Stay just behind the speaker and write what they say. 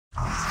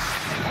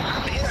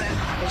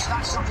It's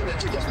not something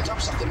that you just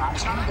jump something on.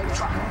 It's not a big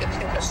truck.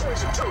 It's a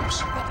series of tubes.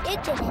 The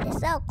internet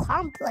is so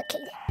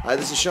complicated. Hi,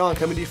 this is Sean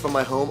coming to you from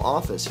my home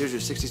office. Here's your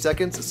 60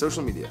 seconds of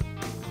social media.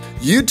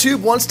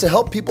 YouTube wants to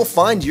help people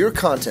find your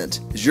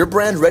content. Is your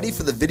brand ready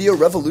for the video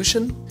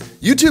revolution?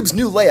 YouTube's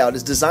new layout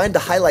is designed to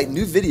highlight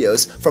new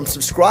videos from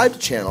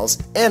subscribed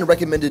channels and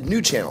recommended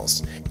new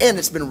channels. And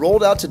it's been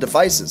rolled out to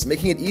devices,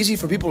 making it easy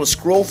for people to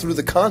scroll through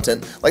the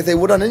content like they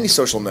would on any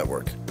social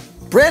network.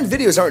 Brand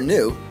videos aren't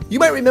new. You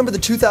might remember the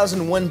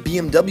 2001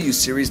 BMW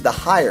series The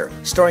Hire,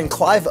 starring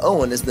Clive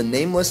Owen as the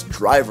nameless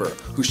driver,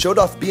 who showed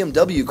off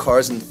BMW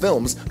cars in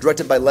films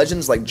directed by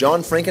legends like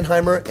John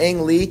Frankenheimer,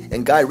 Ang Lee,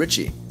 and Guy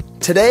Ritchie.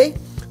 Today,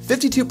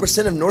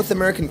 52% of North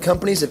American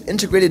companies have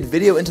integrated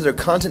video into their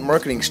content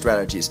marketing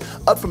strategies,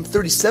 up from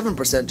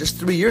 37% just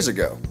 3 years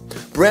ago.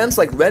 Brands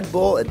like Red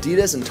Bull,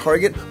 Adidas, and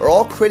Target are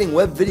all creating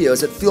web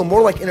videos that feel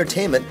more like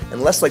entertainment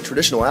and less like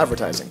traditional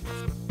advertising.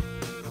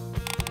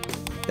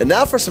 And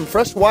now for some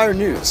Fresh Wire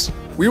news.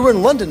 We were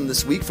in London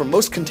this week for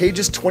Most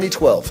Contagious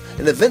 2012,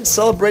 an event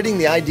celebrating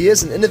the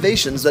ideas and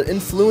innovations that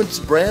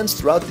influenced brands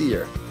throughout the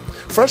year.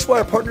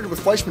 FreshWire partnered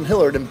with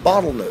FleishmanHillard and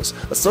Bottlenose,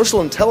 a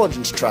social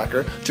intelligence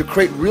tracker, to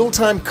create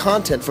real-time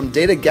content from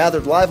data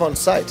gathered live on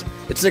site.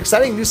 It's an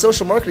exciting new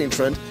social marketing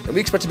trend, and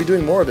we expect to be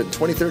doing more of it in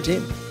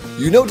 2013.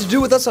 You know what to do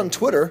with us on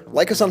Twitter,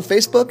 like us on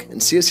Facebook,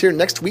 and see us here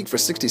next week for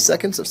 60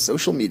 seconds of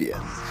social media.